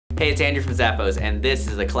Hey, it's Andrew from Zappos, and this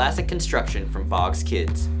is the classic construction from Bogs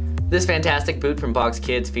Kids. This fantastic boot from Bogs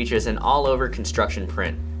Kids features an all-over construction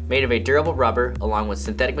print, made of a durable rubber along with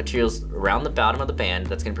synthetic materials around the bottom of the band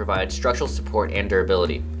that's going to provide structural support and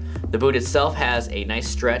durability. The boot itself has a nice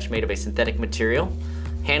stretch made of a synthetic material,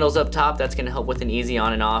 handles up top that's going to help with an easy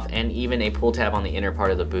on and off, and even a pull tab on the inner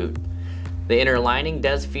part of the boot. The inner lining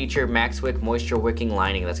does feature Max-Wick moisture-wicking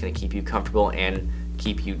lining that's going to keep you comfortable and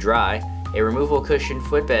keep you dry. A removable cushion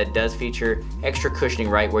footbed does feature extra cushioning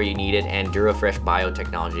right where you need it, and DuraFresh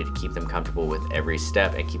biotechnology to keep them comfortable with every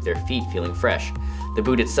step and keep their feet feeling fresh. The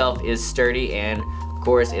boot itself is sturdy, and of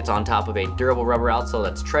course it's on top of a durable rubber outsole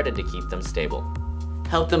that's treaded to keep them stable.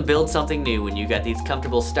 Help them build something new when you got these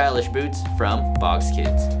comfortable, stylish boots from Bogs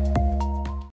Kids.